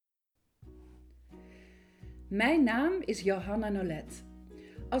Mijn naam is Johanna Nolet.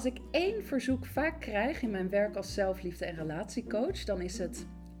 Als ik één verzoek vaak krijg in mijn werk als zelfliefde- en relatiecoach, dan is het: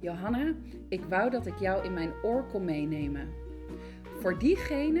 Johanna, ik wou dat ik jou in mijn oor kon meenemen. Voor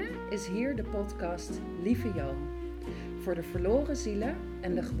diegene is hier de podcast Lieve Jo. Voor de verloren zielen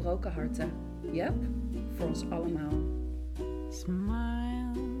en de gebroken harten. Yep, voor ons allemaal.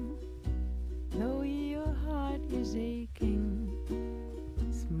 Smile, though your heart is aching.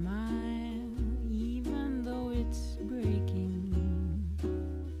 Smile, even though it's breaking.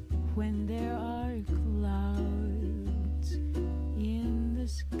 When there are clouds in the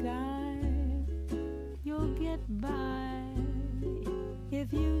sky, you'll get by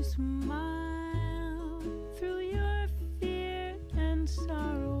if you smile through your fear and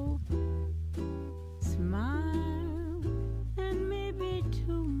sorrow. Smile, and maybe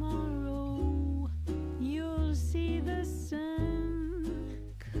tomorrow you'll see the sun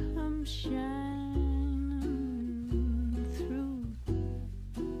come shining through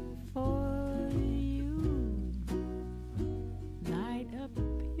for you. Light up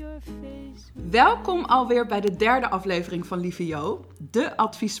your face. Welkom alweer bij de derde aflevering van Lieve Jo, de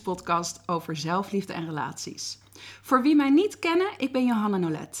adviespodcast over zelfliefde en relaties. Voor wie mij niet kennen, ik ben Johanna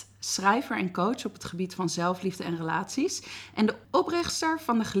Nolet, schrijver en coach op het gebied van zelfliefde en relaties en de oprichter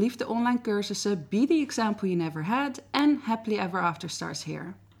van de geliefde online cursussen Be the Example You Never Had en Happily Ever After Starts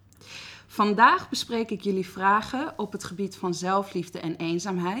Here. Vandaag bespreek ik jullie vragen op het gebied van zelfliefde en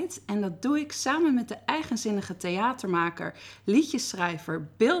eenzaamheid. En dat doe ik samen met de eigenzinnige theatermaker, liedjesschrijver,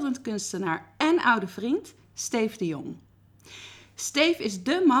 beeldend kunstenaar en oude vriend, Steef de Jong. Steef is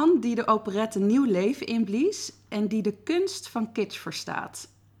de man die de operette nieuw leven inblies en die de kunst van kitsch verstaat.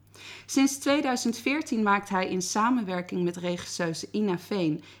 Sinds 2014 maakt hij in samenwerking met regisseuse Ina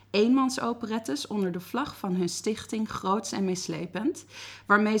Veen eenmansoperettes onder de vlag van hun stichting Groots en Meeslepend,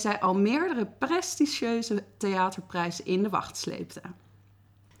 waarmee zij al meerdere prestigieuze theaterprijzen in de wacht sleepte.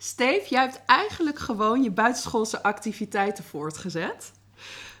 Steef, jij hebt eigenlijk gewoon je buitenschoolse activiteiten voortgezet.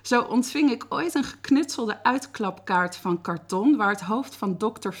 Zo ontving ik ooit een geknutselde uitklapkaart van karton waar het hoofd van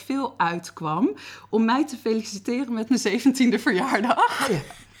dokter Phil uitkwam om mij te feliciteren met mijn 17e verjaardag. Ja.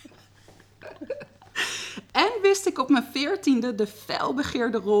 En wist ik op mijn 14e de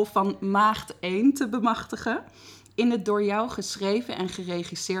felbegeerde rol van Maagd 1 te bemachtigen in het door jou geschreven en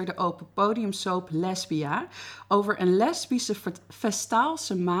geregisseerde open podiumsoap Lesbia over een lesbische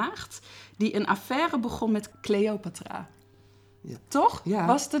Vestaalse maagd die een affaire begon met Cleopatra. Ja. Toch? Ja.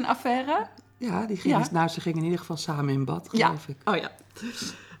 Was het een affaire? Ja, die gingen, Ja. Nou, ze gingen in ieder geval samen in bad, geloof ik. Oh ja.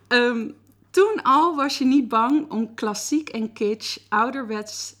 Toen al was je niet bang om klassiek en kitsch,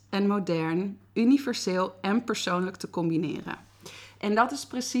 ouderwets en modern, universeel en persoonlijk te combineren. En dat is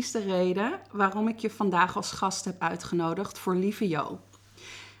precies de reden waarom ik je vandaag als gast heb uitgenodigd voor Lieve Jo.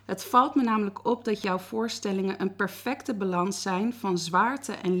 Het valt me namelijk op dat jouw voorstellingen een perfecte balans zijn van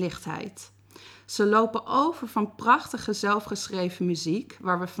zwaarte en lichtheid. Ze lopen over van prachtige zelfgeschreven muziek,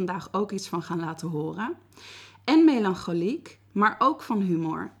 waar we vandaag ook iets van gaan laten horen, en melancholiek, maar ook van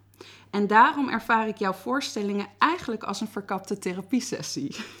humor. En daarom ervaar ik jouw voorstellingen eigenlijk als een verkapte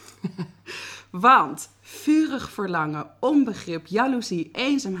therapiesessie. Want vurig verlangen, onbegrip, jaloezie,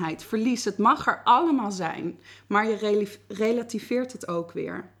 eenzaamheid, verlies, het mag er allemaal zijn, maar je relativeert het ook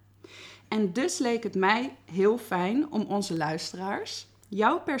weer. En dus leek het mij heel fijn om onze luisteraars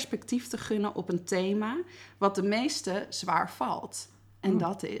jouw perspectief te gunnen op een thema wat de meeste zwaar valt. En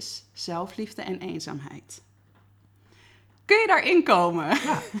dat is zelfliefde en eenzaamheid. Kun je daarin komen?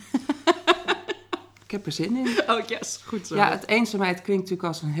 Ja. Ik heb er zin in. Oh yes, goed zo. Ja, het eenzaamheid klinkt natuurlijk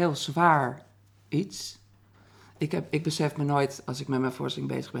als een heel zwaar iets. Ik besef me nooit, als ik met mijn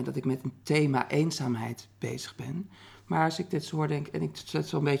voorstelling bezig ben, dat ik met een thema eenzaamheid bezig ben. Maar als ik dit zo hoor denk, en ik zet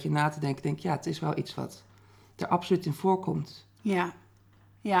zo een beetje na te denken, denk ik, ja, het is wel iets wat er absoluut in voorkomt. Ja.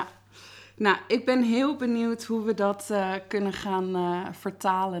 Nou, ik ben heel benieuwd hoe we dat kunnen gaan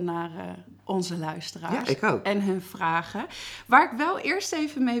vertalen naar onze luisteraars. Ja, ik ook. En hun vragen. Waar ik wel eerst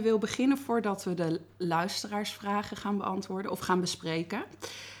even mee wil beginnen voordat we de luisteraarsvragen gaan beantwoorden of gaan bespreken,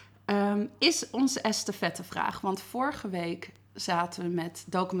 is onze estafettevraag. Want vorige week zaten we met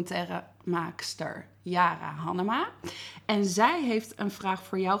documentairemaakster Yara Hannema. En zij heeft een vraag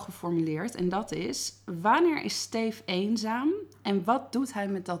voor jou geformuleerd. En dat is: wanneer is Steef eenzaam en wat doet hij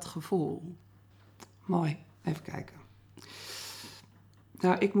met dat gevoel? Mooi, even kijken.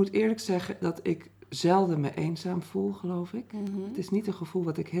 Nou, ik moet eerlijk zeggen dat ik zelden me eenzaam voel, geloof ik. Mm-hmm. Het is niet een gevoel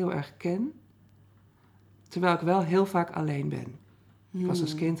wat ik heel erg ken, terwijl ik wel heel vaak alleen ben. Ik was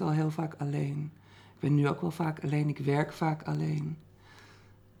als kind al heel vaak alleen. Ik ben nu ook wel vaak alleen. Ik werk vaak alleen.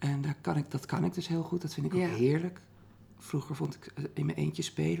 En dat kan ik dus heel goed. Dat vind ik ook heerlijk. Vroeger vond ik in mijn eentje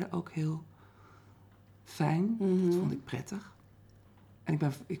spelen ook heel fijn. Dat vond ik prettig. En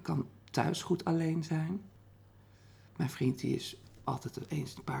ik kan thuis goed alleen zijn. Mijn vriend die is altijd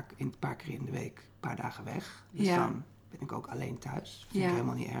een paar keer in de week, een paar dagen weg. Dus dan ben ik ook alleen thuis. Vind ik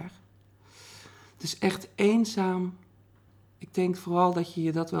helemaal niet erg. Het is echt eenzaam. Ik denk vooral dat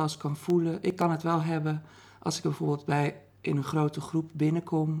je dat wel eens kan voelen. Ik kan het wel hebben als ik bijvoorbeeld in een grote groep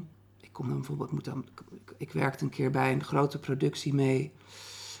binnenkom. Ik werkte een keer bij een grote productie mee,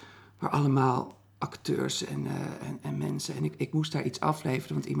 waar allemaal acteurs en mensen. En ik moest daar iets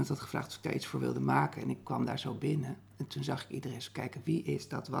afleveren, want iemand had gevraagd of ik daar iets voor wilde maken. En ik kwam daar zo binnen. En toen zag ik iedereen eens kijken, wie is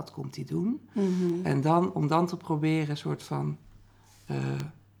dat, wat komt hij doen? Mm-hmm. En om dan te proberen een soort van...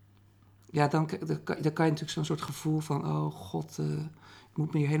 dan kan je natuurlijk zo'n soort gevoel van... oh god, ik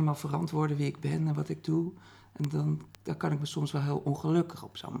moet me hier helemaal verantwoorden wie ik ben en wat ik doe. En dan kan ik me soms wel heel ongelukkig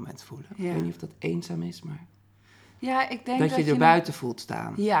op zo'n moment voelen. Ja. Ik weet niet of dat eenzaam is, maar... Ja, ik denk dat je er buiten voelt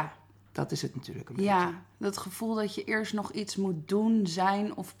staan. Ja. Dat is het natuurlijk een beetje. Ja, dat gevoel dat je eerst nog iets moet doen,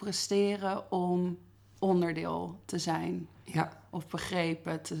 zijn of presteren om onderdeel te zijn. Ja. Of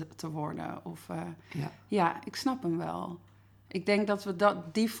begrepen te worden. Ja, ik snap hem wel. Ik denk dat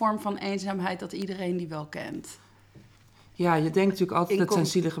die vorm van eenzaamheid, dat iedereen die wel kent. Ja, je denkt natuurlijk altijd, dat zijn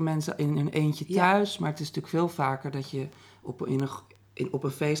zielige mensen in hun eentje thuis. Maar het is natuurlijk veel vaker dat je op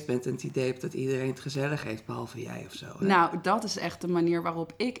een feest bent en het idee hebt dat iedereen het gezellig heeft, behalve jij of zo. Hè? Nou, dat is echt de manier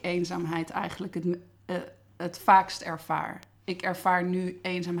waarop ik eenzaamheid eigenlijk het vaakst ervaar. Ik ervaar nu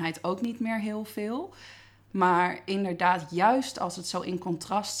eenzaamheid ook niet meer heel veel. Maar inderdaad, juist als het zo in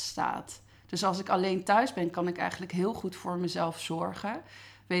contrast staat. Dus als ik alleen thuis ben, kan ik eigenlijk heel goed voor mezelf zorgen.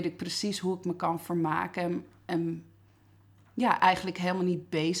 Weet ik precies hoe ik me kan vermaken. En eigenlijk helemaal niet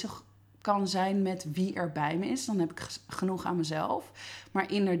bezig kan zijn met wie er bij me is. Dan heb ik genoeg aan mezelf.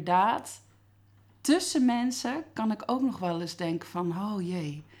 Maar inderdaad, tussen mensen kan ik ook nog wel eens denken van... oh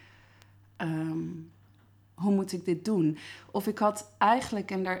jee, hoe moet ik dit doen? Of ik had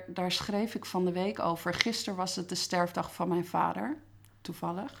eigenlijk, en daar schreef ik van de week over... gisteren was het de sterfdag van mijn vader,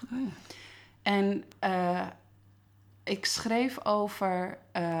 toevallig. Oh ja. En ik schreef over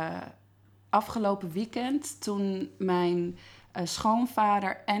afgelopen weekend... toen mijn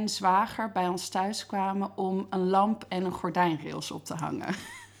schoonvader en zwager bij ons thuis kwamen... om een lamp en een gordijnrails op te hangen.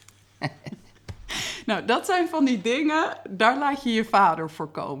 Nou, dat zijn van die dingen, daar laat je je vader voor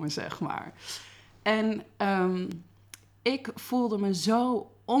komen, zeg maar. En ik voelde me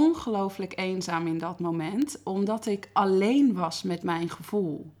zo ongelooflijk eenzaam in dat moment... omdat ik alleen was met mijn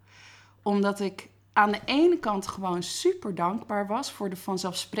gevoel. Omdat ik aan de ene kant gewoon super dankbaar was... voor de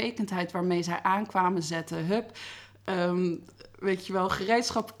vanzelfsprekendheid waarmee zij aankwamen zetten. Hup, weet je wel,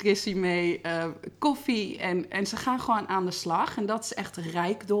 gereedschapkissie mee, koffie. En ze gaan gewoon aan de slag. En dat is echt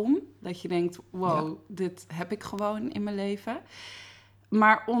rijkdom. Dat je denkt, wow, dit heb ik gewoon in mijn leven.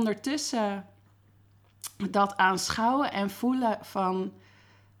 Maar ondertussen dat aanschouwen en voelen van...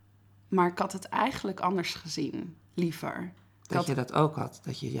 maar ik had het eigenlijk anders gezien, liever. Dat je dat ook had,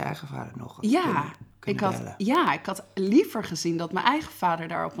 dat je eigen vader nog had kunnen bellen. Ja, ik had liever gezien dat mijn eigen vader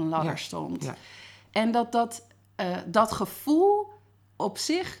daar op een ladder stond. Ja. En dat gevoel op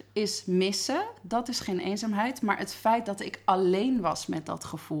zich is missen, dat is geen eenzaamheid... maar het feit dat ik alleen was met dat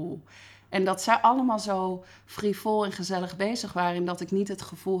gevoel... en dat zij allemaal zo frivol en gezellig bezig waren... en dat ik niet het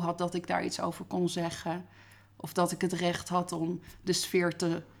gevoel had dat ik daar iets over kon zeggen... of dat ik het recht had om de sfeer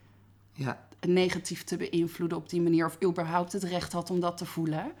negatief te beïnvloeden op die manier... of überhaupt het recht had om dat te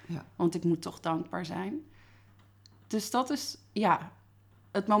voelen. Ja. Want ik moet toch dankbaar zijn. Dus dat is,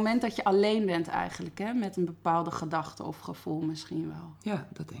 het moment dat je alleen bent eigenlijk... Hè, met een bepaalde gedachte of gevoel misschien wel. Ja,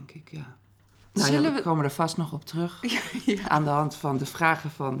 dat denk ik, ja. Nou, we komen er vast nog op terug. Ja. Aan de hand van de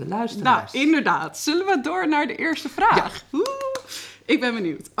vragen van de luisteraars. Nou, inderdaad. Zullen we door naar de eerste vraag? Ja. Ik ben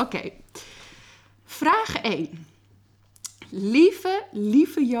benieuwd. Oké. Vraag 1.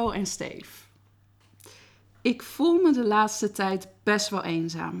 Lieve Jo en Steef. Ik voel me de laatste tijd best wel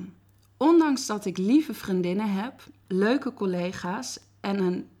eenzaam. Ondanks dat ik lieve vriendinnen heb, leuke collega's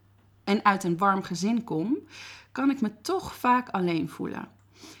en uit een warm gezin kom, kan ik me toch vaak alleen voelen.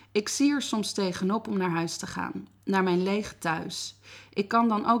 Ik zie er soms tegenop om naar huis te gaan, naar mijn lege thuis. Ik kan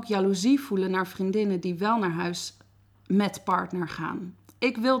dan ook jaloezie voelen naar vriendinnen die wel naar huis met partner gaan.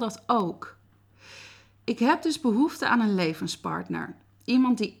 Ik wil dat ook. Ik heb dus behoefte aan een levenspartner.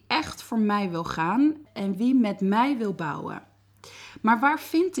 Iemand die echt voor mij wil gaan en wie met mij wil bouwen. Maar waar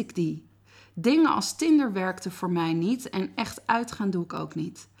vind ik die? Dingen als Tinder werkten voor mij niet en echt uitgaan doe ik ook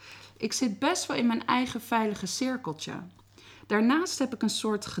niet. Ik zit best wel in mijn eigen veilige cirkeltje. Daarnaast heb ik een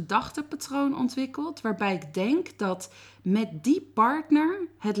soort gedachtepatroon ontwikkeld waarbij ik denk dat met die partner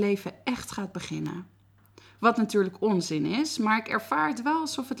het leven echt gaat beginnen. Wat natuurlijk onzin is, maar ik ervaar het wel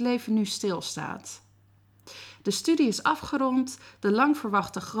alsof het leven nu stilstaat. De studie is afgerond, de lang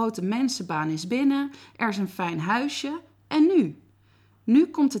verwachte grote mensenbaan is binnen, er is een fijn huisje. En nu? Nu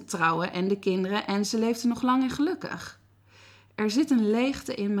komt het trouwen en de kinderen en ze leefde nog lang en gelukkig. Er zit een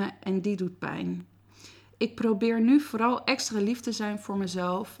leegte in me en die doet pijn. Ik probeer nu vooral extra lief te zijn voor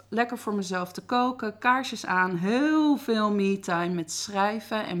mezelf. Lekker voor mezelf te koken, kaarsjes aan, heel veel me-time met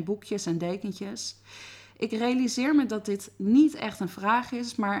schrijven en boekjes en dekentjes. Ik realiseer me dat dit niet echt een vraag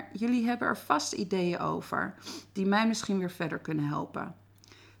is, maar jullie hebben er vast ideeën over, die mij misschien weer verder kunnen helpen.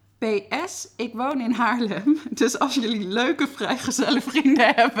 PS, ik woon in Haarlem, dus als jullie leuke vrijgezelle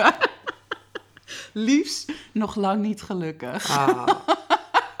vrienden hebben, liefst nog lang niet gelukkig. Ah.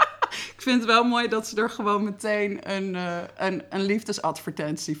 Ik vind het wel mooi dat ze er gewoon meteen een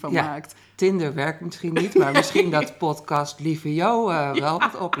liefdesadvertentie van maakt. Tinder werkt misschien niet, maar misschien dat podcast Lieve Jo wel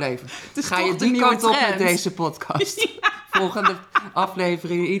wat oplevert. Ga je die kant op met deze podcast? Ja. Volgende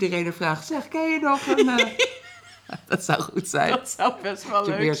aflevering, iedereen een vraag. Zeg, ken je nog een... Dat zou goed zijn. Dat zou best wel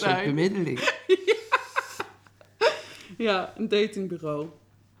leuk weer zijn. Weer zo'n bemiddeling. Ja, een datingbureau.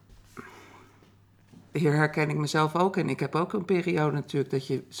 Hier herken ik mezelf ook. En ik heb ook een periode natuurlijk dat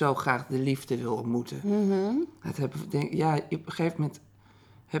je zo graag de liefde wil ontmoeten. Mm-hmm. Op een gegeven moment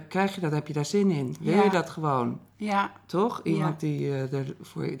krijg je dat, heb je daar zin in. Wil je dat gewoon? Ja. Toch? Iemand die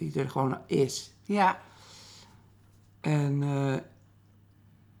er gewoon is. Ja. En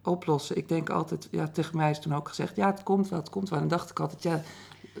oplossen. Ik denk altijd, tegen mij is toen ook gezegd, het komt wel. En dan dacht ik altijd,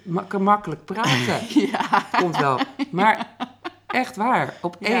 kan makkelijk praten. Ja. Komt wel. Maar echt waar,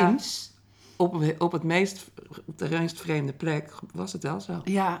 opeens... Op de meest vreemde plek was het wel zo.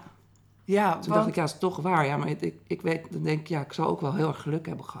 Ja. Toen dacht ik, het is toch waar. Ja, maar ik weet, dan denk ik, ik zou ook wel heel erg geluk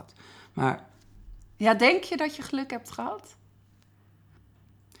hebben gehad. Maar... Ja, denk je dat je geluk hebt gehad?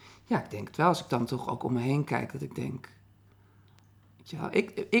 Ja, ik denk het wel. Als ik dan toch ook om me heen kijk, dat ik denk...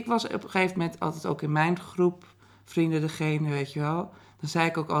 Ik was op een gegeven moment altijd ook in mijn groep, vrienden degene, weet je wel... Dan zei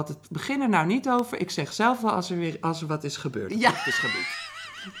ik ook altijd, begin er nou niet over. Ik zeg zelf wel als er wat is gebeurd. Ja. Het is gebeurd.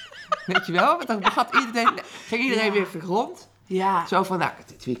 Weet je wel? Want dan ging iedereen weer rond. Ja. Zo van,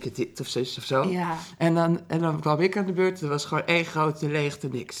 dit weekend dit of zo. Ja. En dan kwam ik aan de beurt. Er was gewoon één grote leegte,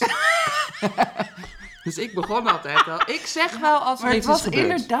 niks. Dus ik begon altijd al. Ik zeg wel als er iets is gebeurd. Maar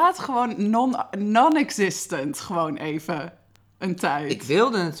het was inderdaad gewoon non-existent. Gewoon even een tijd. Ik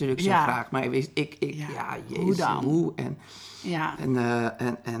wilde natuurlijk zo graag. Maar jezus, hoe?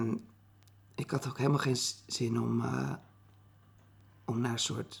 En ik had ook helemaal geen zin om naar een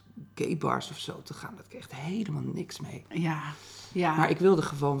soort gaybars of zo te gaan. Dat kreeg echt helemaal niks mee. Ja. Maar ik wilde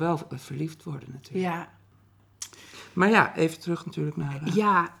gewoon wel verliefd worden natuurlijk. Ja. Maar even terug natuurlijk naar...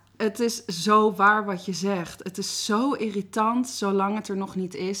 Ja, het is zo waar wat je zegt. Het is zo irritant zolang het er nog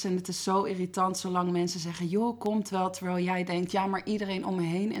niet is. En het is zo irritant zolang mensen zeggen... joh, komt wel, terwijl jij denkt... ja, maar iedereen om me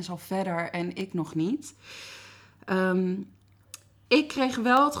heen is al verder en ik nog niet. Ik kreeg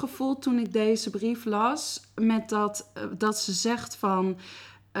wel het gevoel toen ik deze brief las... met dat ze zegt van...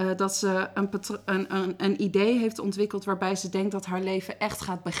 dat ze een idee heeft ontwikkeld... waarbij ze denkt dat haar leven echt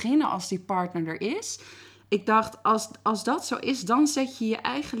gaat beginnen... als die partner er is. Ik dacht, als dat zo is... dan zet je je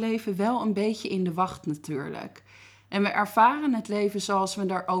eigen leven wel een beetje in de wacht natuurlijk. En we ervaren het leven zoals we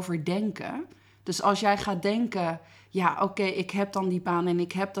daarover denken. Dus als jij gaat denken... ja, oké, ik heb dan die baan en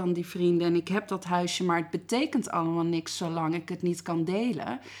ik heb dan die vrienden... en ik heb dat huisje, maar het betekent allemaal niks... zolang ik het niet kan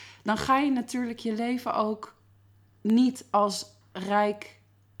delen... dan ga je natuurlijk je leven ook niet als rijk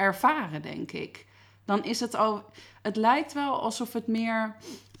ervaren, denk ik. Dan is het al... Het lijkt wel alsof het meer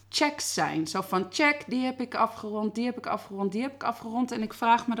checks zijn. Zo van, check, die heb ik afgerond, die heb ik afgerond, die heb ik afgerond... en ik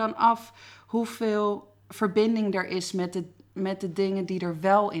vraag me dan af hoeveel verbinding er is met de dingen die er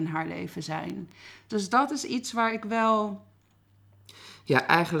wel in haar leven zijn. Dus dat is iets waar ik wel... Ja,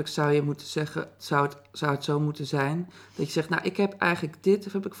 eigenlijk zou je moeten zeggen, zou het zo moeten zijn... dat je zegt, ik heb eigenlijk dit,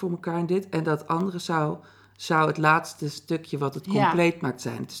 of heb ik voor elkaar en dit... en dat andere zou het laatste stukje wat het compleet maakt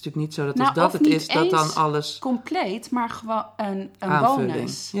zijn. Het is natuurlijk niet zo dat als dat het is, dat dan alles... compleet, maar gewoon een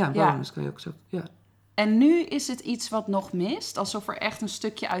bonus. Ja, een bonus kan je ook zo... Ja. En nu is het iets wat nog mist, alsof er echt een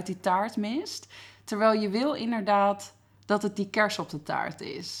stukje uit die taart mist... terwijl je wil inderdaad dat het die kers op de taart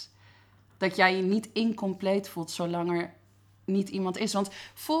is. Dat jij je niet incompleet voelt zolang er niet iemand is. Want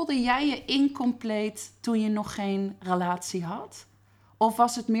voelde jij je incompleet toen je nog geen relatie had? Of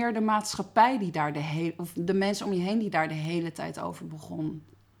was het meer de maatschappij die daar of de mensen om je heen die daar de hele tijd over begon?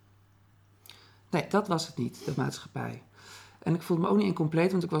 Nee, dat was het niet, de maatschappij. En ik voelde me ook niet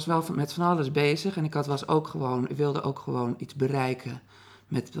incompleet, want ik was wel met van alles bezig. En ik wilde ook gewoon iets bereiken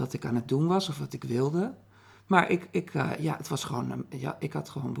met wat ik aan het doen was of wat ik wilde. Maar het was gewoon, ik had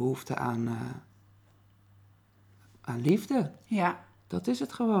gewoon behoefte aan liefde. Ja. Dat is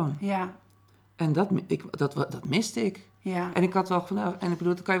het gewoon. Ja. En dat miste ik. Ja. En ik had wel van, en ik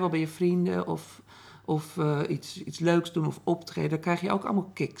bedoel, dan kan je wel bij je vrienden of iets leuks doen of optreden. Daar krijg je ook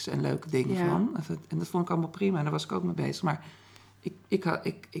allemaal kicks en leuke dingen van. En dat vond ik allemaal prima en daar was ik ook mee bezig. Maar daar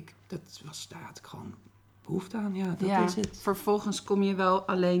had ik gewoon behoefte aan. Ja, dat is het. Vervolgens kom je wel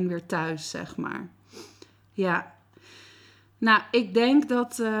alleen weer thuis, zeg maar. Ja. Nou, ik denk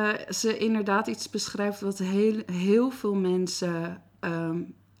dat ze inderdaad iets beschrijft wat heel veel mensen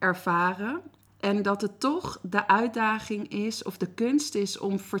ervaren. En dat het toch de uitdaging is, of de kunst is,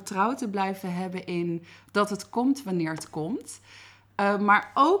 om vertrouwen te blijven hebben in dat het komt wanneer het komt.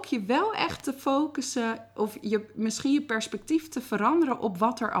 Maar ook je wel echt te focussen, of misschien je perspectief te veranderen op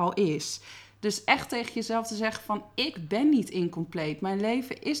wat er al is. Dus echt tegen jezelf te zeggen van, ik ben niet incompleet. Mijn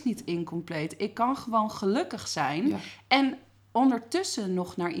leven is niet incompleet. Ik kan gewoon gelukkig zijn. Ja. En ondertussen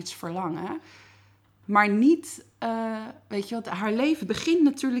nog naar iets verlangen. Maar niet, weet je wat, haar leven begint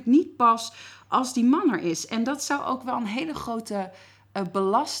natuurlijk niet pas als die man er is. En dat zou ook wel een hele grote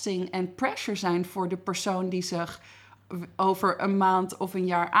belasting en pressure zijn voor de persoon die zich over een maand of een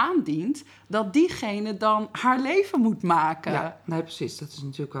jaar aandient. Dat diegene dan haar leven moet maken. Ja, nee, precies. Dat is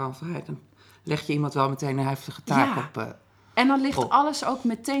natuurlijk wel een vrijheid. Dan leg je iemand wel meteen een heftige taak op. En dan ligt alles ook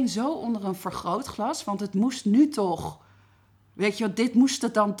meteen zo onder een vergrootglas. Want het moest nu toch, weet je wat, dit moest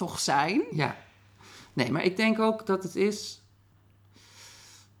het dan toch zijn? Ja. Nee, maar ik denk ook dat het is.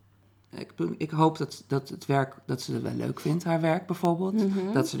 Ik hoop dat het werk, dat ze het wel leuk vindt, haar werk bijvoorbeeld.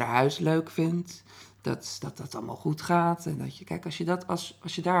 Mm-hmm. Dat ze haar huis leuk vindt. Dat allemaal goed gaat. En dat je, kijk, als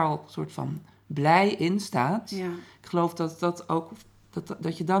je daar al een soort van blij in staat. Ja. Ik geloof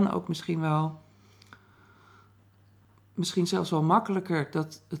dat je dan ook misschien zelfs wel makkelijker,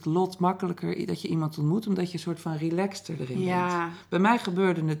 dat het lot makkelijker, dat je iemand ontmoet, omdat je een soort van relaxter erin bent. Bij mij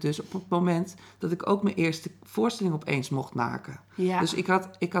gebeurde het dus op het moment dat ik ook mijn eerste voorstelling opeens mocht maken. Ja. Dus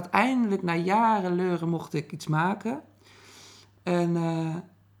ik had eindelijk, na jaren leuren, mocht ik iets maken. En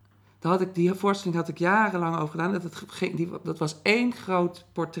die voorstelling had ik jarenlang over gedaan. Dat was 1 groot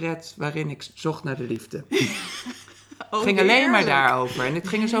portret waarin ik zocht naar de liefde. Het ging alleen maar daarover. En het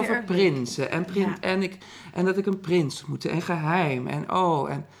ging dus over prinsen. En dat ik een prins moette. En geheim. En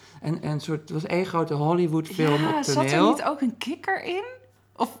het was 1 grote Hollywood-film op toneel. Zat er niet ook een kikker in?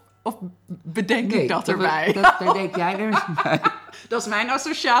 Of bedenk ik dat erbij? Daar denk jij er bij. Dat is mijn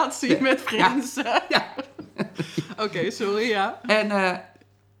associatie met prinsen. Ja. Oké, sorry, ja. En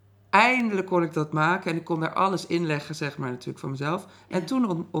eindelijk kon ik dat maken. En ik kon daar alles inleggen, zeg maar, natuurlijk van mezelf. Ja. En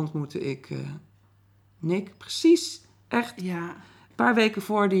toen ontmoette ik Nick. Precies. Echt een paar weken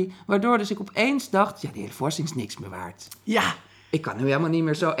voor waardoor dus ik opeens dacht, die hele voorstelling is niks meer waard. Ja. Ik kan nu helemaal niet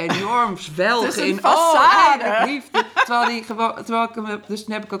meer zo enorm zwelgen in liefde. Terwijl ik hem, dus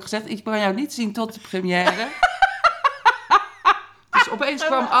toen heb ik ook gezegd, ik kan jou niet zien tot de première. Dus opeens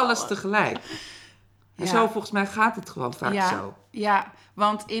kwam alles tegelijk. En zo volgens mij gaat het gewoon vaak zo. Ja,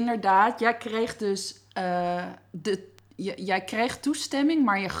 want inderdaad, jij kreeg dus jij kreeg toestemming,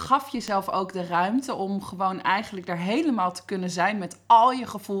 maar je gaf jezelf ook de ruimte om gewoon eigenlijk er helemaal te kunnen zijn met al je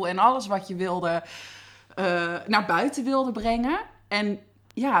gevoel en alles wat je wilde, naar buiten wilde brengen. En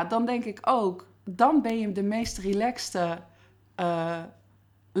ja, dan denk ik ook, dan ben je de meest relaxte,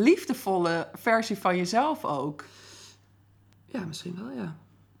 liefdevolle versie van jezelf ook. Ja, misschien wel, ja.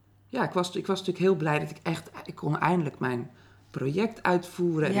 Ja, ik was natuurlijk heel blij dat ik kon eindelijk mijn project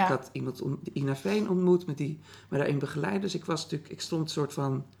uitvoeren. En ik had iemand, Ina Veen, ontmoet met die me daarin begeleidde. Dus ik stond een soort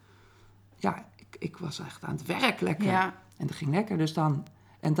van, ik was echt aan het werk lekker. Ja. En dat ging lekker. Dus toen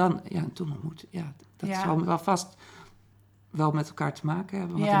ontmoet. Ja, dat zal wel vast wel met elkaar te maken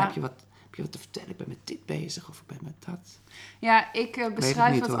hebben. Want dan heb je wat te vertellen. Ik ben met dit bezig of ik ben met dat. Ja, ik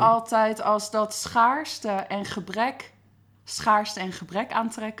beschrijf het altijd als dat schaarste en gebrek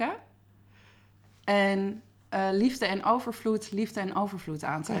aantrekken. En liefde en overvloed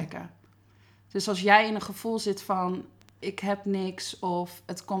aantrekken. Ja. Dus als jij in een gevoel zit van, ik heb niks, of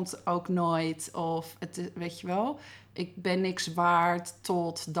het komt ook nooit, of het, weet je wel, ik ben niks waard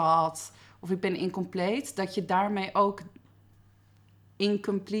tot dat, of ik ben incompleet, dat je daarmee ook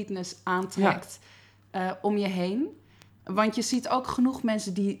incompleteness aantrekt om je heen. Want je ziet ook genoeg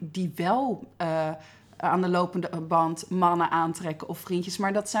mensen die wel aan de lopende band mannen aantrekken of vriendjes.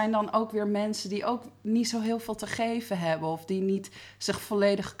 Maar dat zijn dan ook weer mensen die ook niet zo heel veel te geven hebben, of die niet zich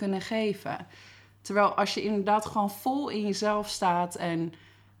volledig kunnen geven. Terwijl als je inderdaad gewoon vol in jezelf staat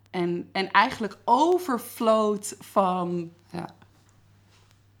en eigenlijk overvloot van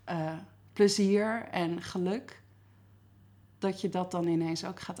plezier en geluk, dat je dat dan ineens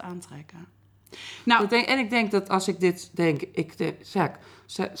ook gaat aantrekken. Nou, En ik denk dat als ik dit denk...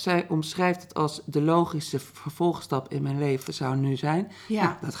 Zij omschrijft het als de logische vervolgstap in mijn leven zou nu zijn. Ja.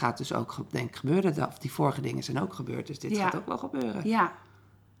 Nou, dat gaat dus ook, denk ik, gebeuren. Of die vorige dingen zijn ook gebeurd, dus dit gaat ook wel gebeuren. Ja.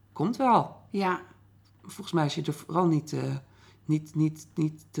 Komt wel. Ja. Volgens mij is je er vooral niet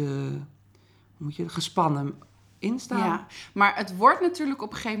moet je gespannen in staan. Ja. Maar het wordt natuurlijk op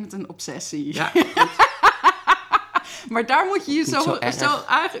een gegeven moment een obsessie. Ja. Maar daar moet je je Niet zo erg. zo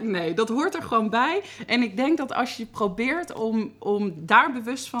eigenlijk... Nee, dat hoort er gewoon bij. En ik denk dat als je probeert om daar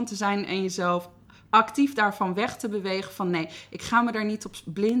bewust van te zijn en jezelf actief daarvan weg te bewegen van nee, ik ga me daar niet op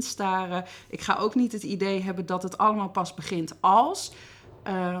blind staren. Ik ga ook niet het idee hebben dat het allemaal pas begint als.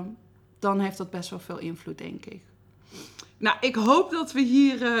 Dan heeft dat best wel veel invloed, denk ik. Nou, ik hoop dat we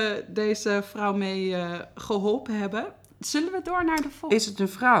hier deze vrouw mee geholpen hebben. Zullen we door naar de volgende? Is het een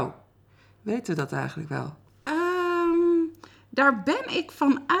vrouw? Weten we dat eigenlijk wel? Daar ben ik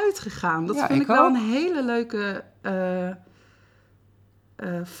van uitgegaan. Dat Ja, vind ik ik wel ook. een hele leuke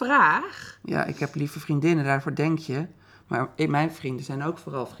vraag. Ja, ik heb lieve vriendinnen, daarvoor denk je. Maar mijn vrienden zijn ook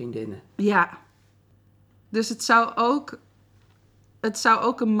vooral vriendinnen. Ja. Dus het zou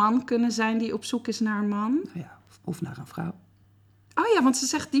ook een man kunnen zijn die op zoek is naar een man. Nou ja, of naar een vrouw. Oh ja, want ze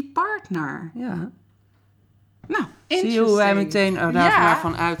zegt die partner. Ja. Nou, Zie je hoe wij meteen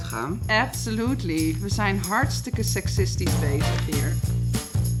daarvan Ja, uitgaan? absolutely. We zijn hartstikke seksistisch bezig hier.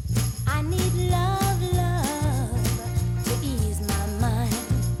 I need love, love to ease my mind.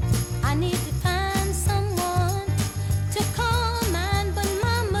 I need to find someone to call mine, but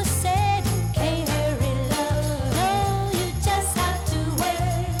mama said you can't hurry love. No, you just have to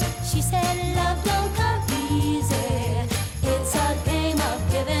wait. She said love don't come easy. It's a game of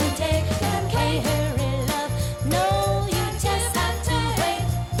give and take. You can't hurry love. No, you just have to wait.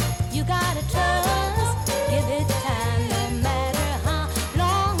 You gotta trust, give it time, no matter how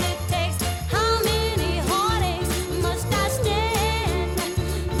long it takes. How many heartaches must I stand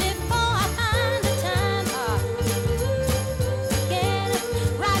before I find the time? Yeah,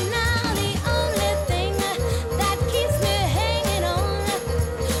 right now the only thing that keeps me hanging on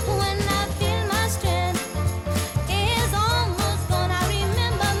when I feel my strength is almost gone. I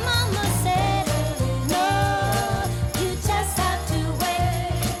remember mama said, no, you just have to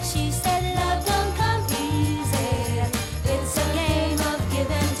wait. She said love don't come easy. It's a game of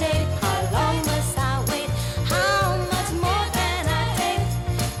give and take. How long must I wait? How much more can I take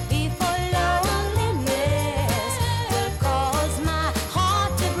before loneliness will cause my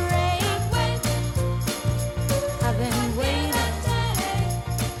heart to break? I've been waiting.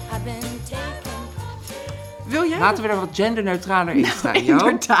 I've been taking. Wil jij Laten we er wat genderneutraler in staan, Jo.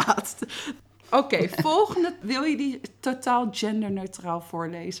 Inderdaad. Oké, volgende. Wil je die totaal genderneutraal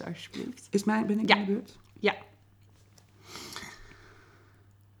voorlezen, alsjeblieft? Ben ik Ja. in de beurt? Ja.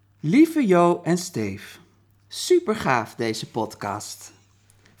 Lieve Jo en Steef, super gaaf deze podcast.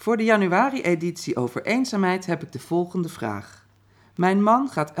 Voor de januari-editie over eenzaamheid heb ik de volgende vraag. Mijn man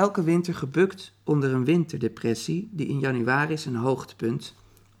gaat elke winter gebukt onder een winterdepressie die in januari zijn hoogtepunt,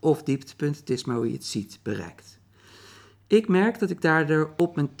 of dieptepunt, het is maar hoe je het ziet, bereikt. Ik merk dat ik daardoor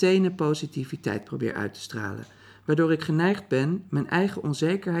op mijn tenen positiviteit probeer uit te stralen, waardoor ik geneigd ben mijn eigen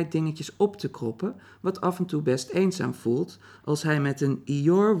onzekerheid dingetjes op te kroppen, wat af en toe best eenzaam voelt als hij met een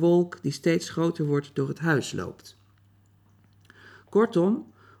Eeyore-wolk die steeds groter wordt door het huis loopt.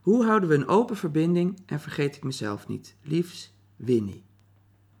 Kortom, hoe houden we een open verbinding en vergeet ik mezelf niet? Liefs, Winnie.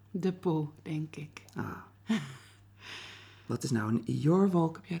 De poe, denk ik. Ah. Wat is nou een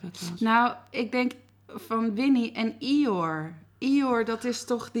Eeyore-wolk? Heb jij dat trouwens? Nou, ik denk van Winnie en Eeyore. Eeyore, dat is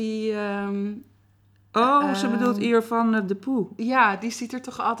toch die... Ze bedoelt Eeyore van de Poe. Ja, die ziet er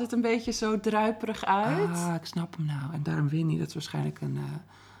toch altijd een beetje zo druiperig uit. Ah, ik snap hem nou. En daarom Winnie, dat is waarschijnlijk een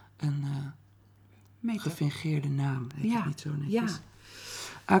Make-up. gefingeerde naam. Heet Ja, het niet zo netjes?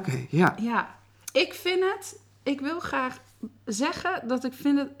 ja. Oké, ja. Ja, ik wil graag zeggen dat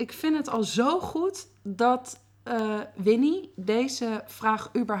ik vind het al zo goed dat Winnie deze vraag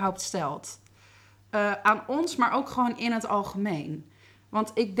überhaupt stelt. Aan ons, maar ook gewoon in het algemeen.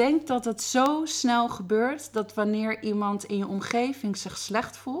 Want ik denk dat het zo snel gebeurt dat wanneer iemand in je omgeving zich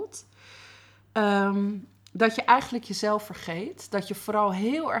slecht voelt, dat je eigenlijk jezelf vergeet. Dat je vooral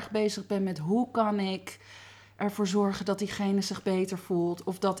heel erg bezig bent met hoe kan ik ervoor zorgen dat diegene zich beter voelt.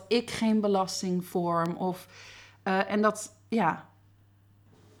 Of dat ik geen belasting vorm. En dat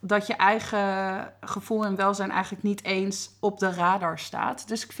je eigen gevoel en welzijn eigenlijk niet eens op de radar staat.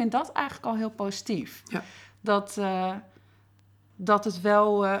 Dus ik vind dat eigenlijk al heel positief. Ja. Dat het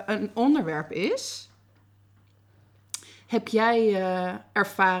wel een onderwerp is. Heb jij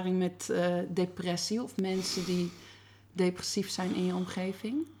ervaring met depressie of mensen die depressief zijn in je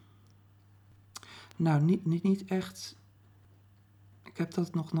omgeving? Nou, niet echt. Ik heb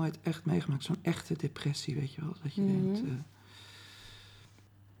dat nog nooit echt meegemaakt. Zo'n echte depressie, weet je wel. Dat je denkt,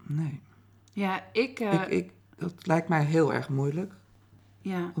 nee. Ja, Dat lijkt mij heel erg moeilijk.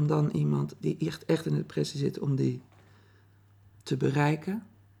 Ja, Om dan iemand die echt in een depressie zit, om die te bereiken.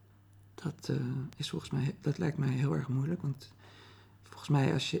 Dat lijkt mij heel erg moeilijk. Want volgens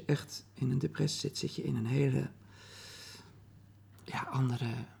mij, als je echt in een depressie zit, zit je in een hele andere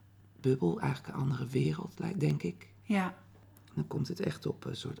bubbel. Eigenlijk een andere wereld, denk ik. ja, Dan komt het echt op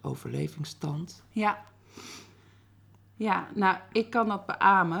een soort overlevingsstand. ja. Ja, nou, ik kan dat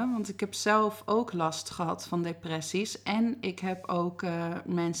beamen, want ik heb zelf ook last gehad van depressies. En ik heb ook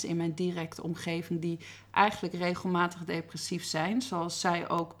mensen in mijn directe omgeving die eigenlijk regelmatig depressief zijn. Zoals zij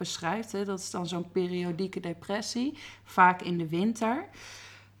ook beschrijft, hè. Dat is dan zo'n periodieke depressie, vaak in de winter.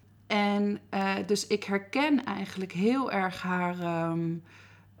 En dus ik herken eigenlijk heel erg haar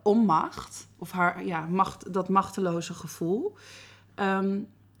onmacht, of haar dat machteloze gevoel.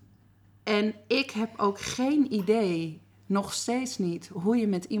 En ik heb ook geen idee, nog steeds niet, hoe je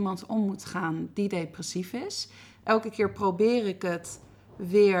met iemand om moet gaan die depressief is. Elke keer probeer ik het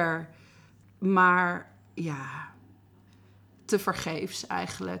weer, maar tevergeefs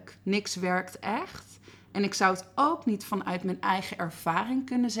eigenlijk. Niks werkt echt. En ik zou het ook niet vanuit mijn eigen ervaring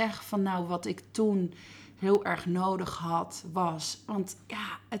kunnen zeggen van nou, wat ik toen heel erg nodig had was. Want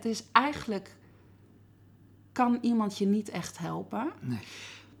het is eigenlijk, kan iemand je niet echt helpen. Nee.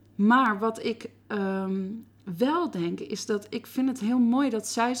 Maar wat ik wel denk, is dat ik vind het heel mooi dat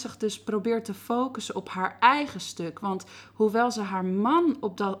zij zich dus probeert te focussen op haar eigen stuk. Want hoewel ze haar man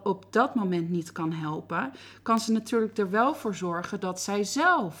op dat moment niet kan helpen, kan ze natuurlijk er wel voor zorgen dat zij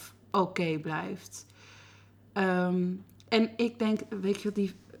zelf oké blijft. En ik denk, weet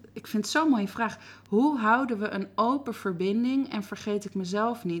je, ik vind het zo'n mooie vraag. Hoe houden we een open verbinding en vergeet ik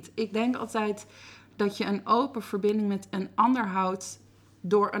mezelf niet? Ik denk altijd dat je een open verbinding met een ander houdt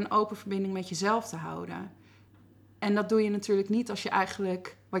door een open verbinding met jezelf te houden. En dat doe je natuurlijk niet als je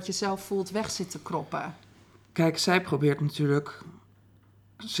eigenlijk wat je zelf voelt weg zit te kroppen. Kijk, zij probeert natuurlijk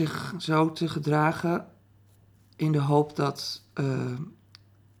zich zo te gedragen in de hoop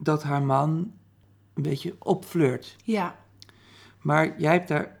dat haar man een beetje opflirt. Ja, Maar jij hebt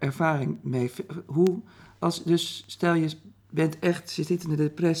daar ervaring mee. Dus stel je zit in de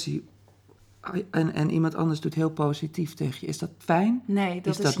depressie en iemand anders doet heel positief tegen je. Is dat fijn? nee,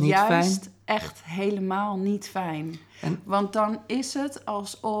 dat Is dat is niet juist fijn? echt helemaal niet fijn. Want dan is het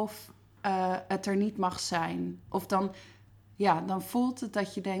alsof het er niet mag zijn. Of dan voelt het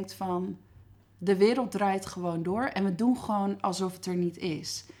dat je denkt van de wereld draait gewoon door en we doen gewoon alsof het er niet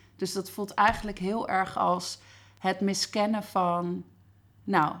is. Dus dat voelt eigenlijk heel erg als het miskennen van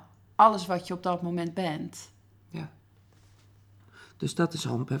alles wat je op dat moment bent. Ja. Dus dat is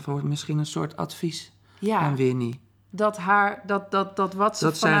al bijvoorbeeld misschien een soort advies Ja, aan Winnie. dat wat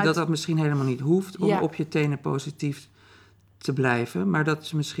ze vanuit... Dat misschien helemaal niet hoeft om op je tenen positief te blijven. Maar dat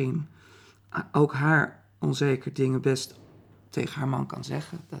ze misschien ook haar onzeker dingen best tegen haar man kan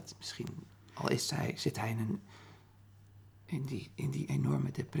zeggen. Dat misschien, al zit hij in die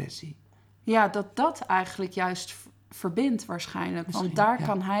enorme depressie. Ja, dat eigenlijk juist verbindt waarschijnlijk. Misschien, Want daar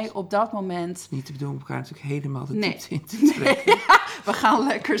kan hij op dat moment... Niet te bedoelen om elkaar natuurlijk helemaal de Nee. diepte in te trekken. We gaan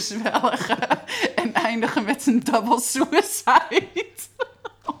lekker zwelgen en eindigen met een double suicide.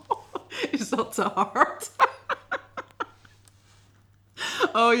 Is dat te hard?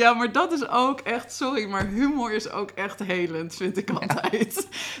 Oh ja, maar dat is ook echt... Sorry, maar humor is ook echt helend, vind ik altijd.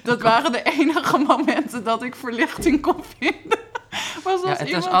 Dat waren de enige momenten dat ik verlichting kon vinden. Het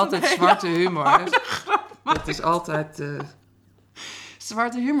is altijd zwarte humor. Het is altijd...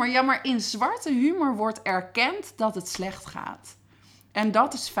 Zwarte humor. Ja, maar in zwarte humor wordt erkend dat het slecht gaat. En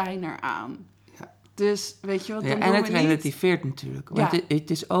dat is fijner aan. Ja. Dus, weet je wat, dan en doen het we niet... relativeert natuurlijk. Want Ja. het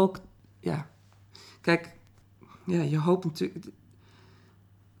is ook... Ja. Kijk, je hoopt natuurlijk...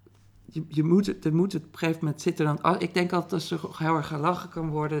 Er moet op een gegeven moment zitten dan... Ik denk altijd als er heel erg gelachen kan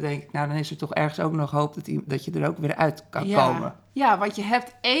worden... denk ik, dan is er toch ergens ook nog hoop dat je er ook weer uit kan komen. Ja, want je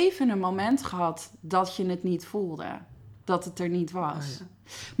hebt even een moment gehad dat je het niet voelde. Dat het er niet was. Oh,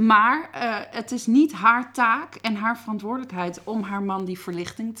 ja. Maar het is niet haar taak en haar verantwoordelijkheid om haar man die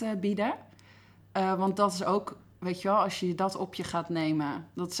verlichting te bieden. Want dat is ook, weet je wel, als je dat op je gaat nemen,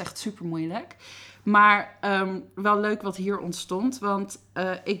 dat is echt super moeilijk. Maar wel leuk wat hier ontstond. Want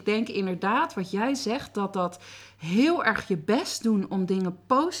ik denk inderdaad, wat jij zegt, dat heel erg je best doen om dingen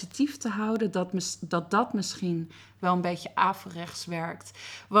positief te houden, dat misschien wel een beetje averechts werkt.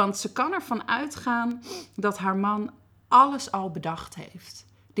 Want ze kan ervan uitgaan dat haar man alles al bedacht heeft.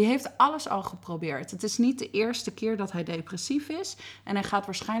 Die heeft alles al geprobeerd. Het is niet de eerste keer dat hij depressief is. En hij gaat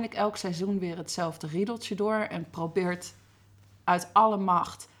waarschijnlijk elk seizoen weer hetzelfde riedeltje door. En probeert uit alle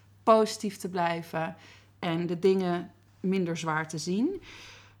macht positief te blijven. En de dingen minder zwaar te zien.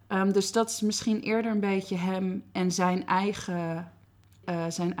 Dus dat is misschien eerder een beetje hem en zijn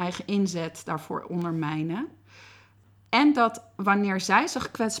eigen inzet daarvoor ondermijnen. En dat wanneer zij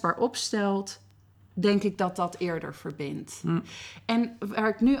zich kwetsbaar opstelt, denk ik dat dat eerder verbindt. En waar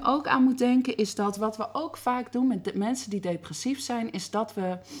ik nu ook aan moet denken is dat wat we ook vaak doen met de mensen die depressief zijn, is dat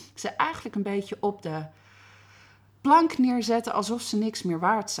we ze eigenlijk een beetje op de plank neerzetten alsof ze niks meer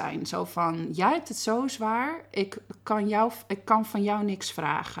waard zijn. Zo van, jij hebt het zo zwaar, ik kan van jou niks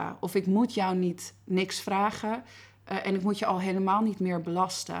vragen. Of ik moet jou niks vragen en ik moet je al helemaal niet meer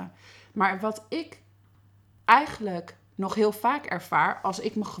belasten. Maar wat ik eigenlijk nog heel vaak ervaar, als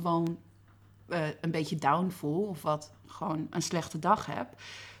ik me gewoon een beetje down voel of wat gewoon een slechte dag heb,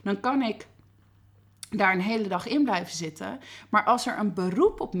 dan kan ik daar een hele dag in blijven zitten. Maar als er een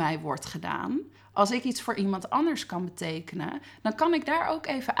beroep op mij wordt gedaan, als ik iets voor iemand anders kan betekenen, dan kan ik daar ook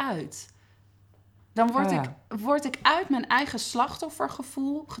even uit. Dan word ik uit mijn eigen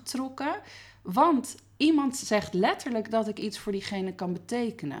slachtoffergevoel getrokken, want iemand zegt letterlijk dat ik iets voor diegene kan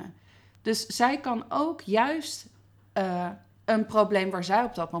betekenen. Dus zij kan ook juist een probleem waar zij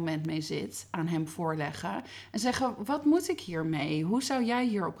op dat moment mee zit aan hem voorleggen en zeggen, wat moet ik hiermee? Hoe zou jij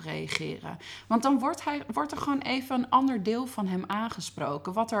hierop reageren? Want dan wordt er gewoon even een ander deel van hem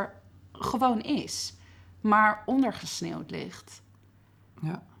aangesproken, wat er gewoon is, maar ondergesneeuwd ligt.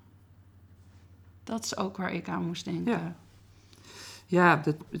 Ja. Dat is ook waar ik aan moest denken. Ja,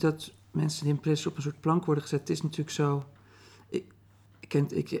 dat mensen in depressie op een soort plank worden gezet, het is natuurlijk zo. Ik ken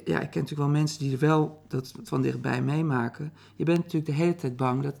natuurlijk wel mensen die er wel dat van dichtbij meemaken. Je bent natuurlijk de hele tijd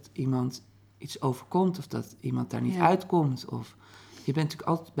bang dat iemand iets overkomt of dat iemand daar niet uitkomt. Of je bent natuurlijk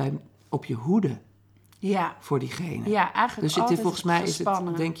altijd op je hoede voor diegene. Ja, eigenlijk dus altijd volgens mij gespannen. is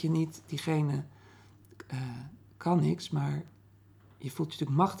het, denk je niet, diegene kan niks, maar je voelt je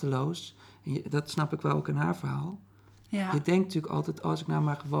natuurlijk machteloos. En dat snap ik wel ook in haar verhaal. Ja. Je denkt natuurlijk altijd, als ik nou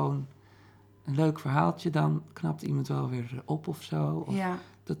maar gewoon een leuk verhaaltje, dan knapt iemand wel weer op of zo. Of,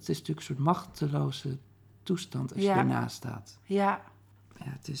 dat is natuurlijk een soort machteloze toestand als je ernaast staat. Ja. Ja,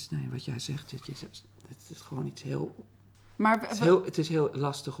 het is, wat jij zegt, het is gewoon iets heel. Maar het is heel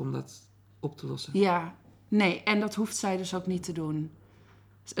lastig om dat op te lossen. Ja, nee, en dat hoeft zij dus ook niet te doen.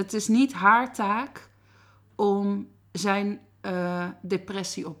 Het is niet haar taak om zijn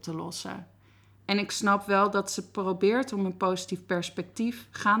depressie op te lossen. En ik snap wel dat ze probeert om een positief perspectief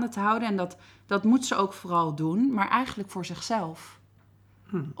gaande te houden. En dat moet ze ook vooral doen, maar eigenlijk voor zichzelf.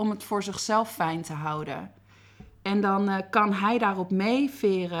 Om het voor zichzelf fijn te houden. En dan kan hij daarop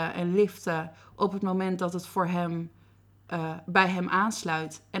meeveren en liften op het moment dat het voor hem bij hem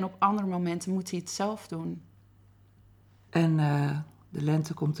aansluit. En op andere momenten moet hij het zelf doen. En de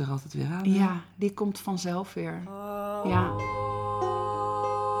lente komt er altijd weer aan. Ja, die komt vanzelf weer. Ja.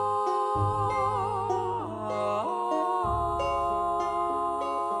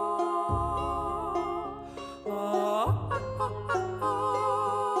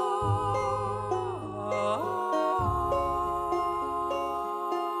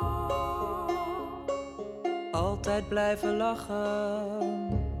 Altijd blijven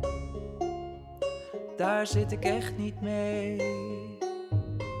lachen, daar zit ik echt niet mee.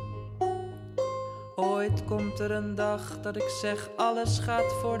 Ooit komt er een dag dat ik zeg alles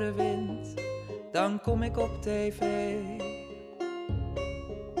gaat voor de wind, dan kom ik op tv.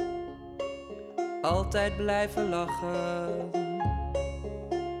 Altijd blijven lachen,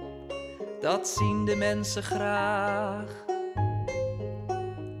 dat zien de mensen graag.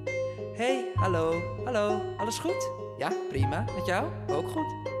 Hey, hallo, alles goed? Ja, prima, met jou? Ook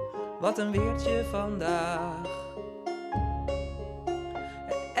goed. Wat een weertje vandaag.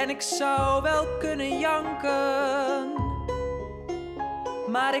 En ik zou wel kunnen janken,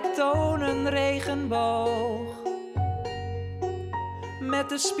 maar ik toon een regenboog. Met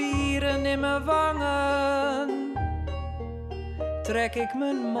de spieren in mijn wangen trek ik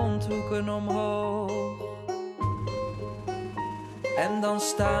mijn mondhoeken omhoog. En dan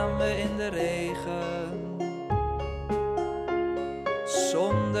staan we in de regen,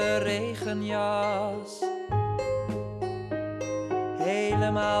 zonder regenjas.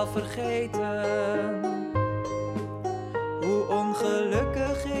 Helemaal vergeten hoe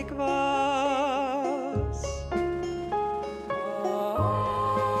ongelukkig ik was.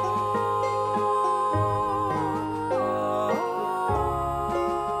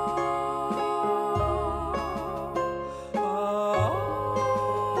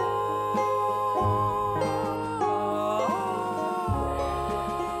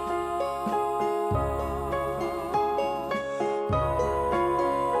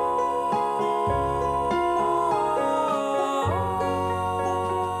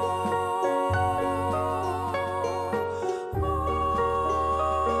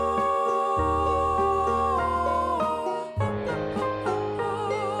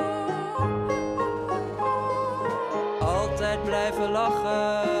 altijd blijven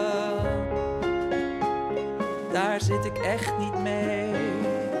lachen. Daar zit ik echt niet mee.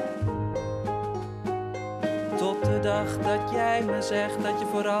 Tot de dag dat jij me zegt dat je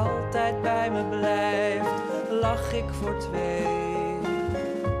voor altijd bij me blijft, lach ik voor twee.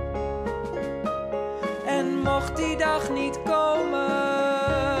 En mocht die dag niet komen,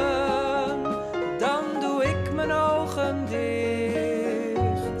 dan doe ik mijn ogen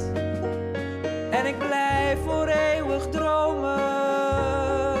dicht. En ik blijf voor eeuwig dromen,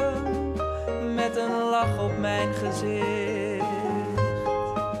 met een lach op mijn gezicht.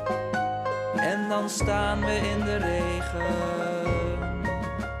 En dan staan we in de regen,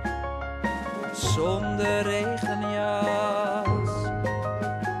 zonder regenjas,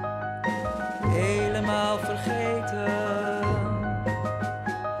 helemaal vergeten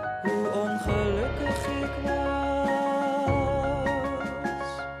hoe ongelukkig ik was.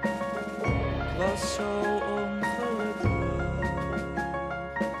 Ik was zo ongelukkig.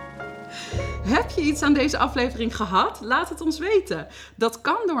 Heb je iets aan deze aflevering gehad? Laat het ons weten. Dat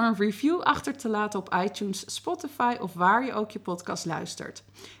kan door een review achter te laten op iTunes, Spotify of waar je ook je podcast luistert.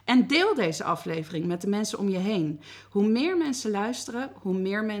 En deel deze aflevering met de mensen om je heen. Hoe meer mensen luisteren, hoe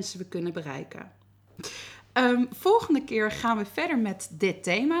meer mensen we kunnen bereiken. Volgende keer gaan we verder met dit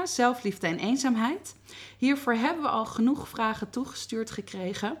thema, zelfliefde en eenzaamheid. Hiervoor hebben we al genoeg vragen toegestuurd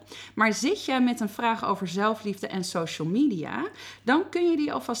gekregen. Maar zit jij met een vraag over zelfliefde en social media, dan kun je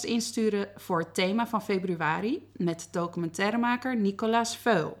die alvast insturen voor het thema van februari met theatermaker Nicolaas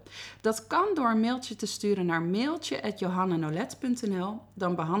Veul. Dat kan door een mailtje te sturen naar mailtje@johannanolet.nl.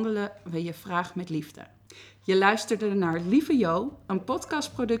 Dan behandelen we je vraag met liefde. Je luisterde naar Lieve Jo, een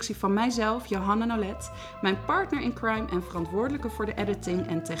podcastproductie van mijzelf, Johanna Nolet. Mijn partner in crime en verantwoordelijke voor de editing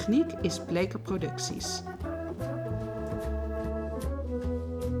en techniek is Bleker Producties.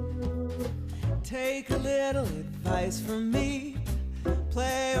 Take a little advice from me.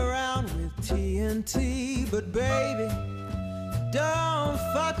 Play around with TNT, but baby, don't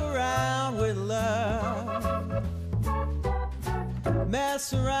fuck around with love.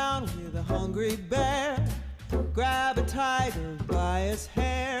 Mess around with a hungry bear. Grab a tiger by his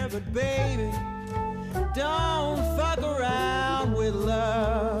hair, but baby, don't fuck around with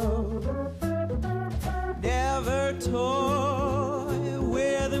love. Never toy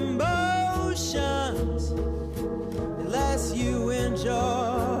with emotions unless you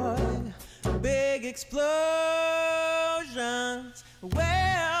enjoy big explosions.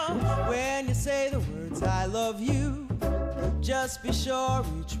 Well, when you say the words I love you, just be sure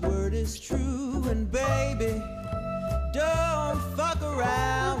each word is true. And baby, don't fuck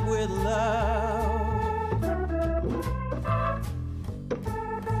around with love.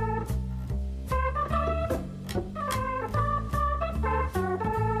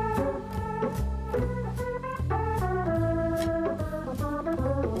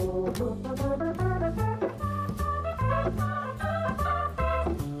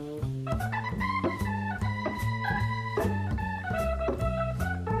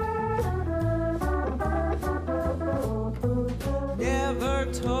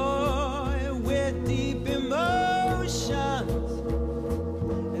 Toy with deep emotions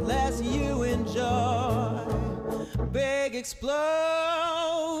unless you enjoy big explosions.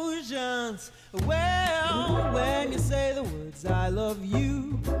 Well, when you say the words I love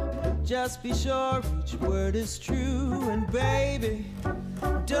you, just be sure each word is true. And baby,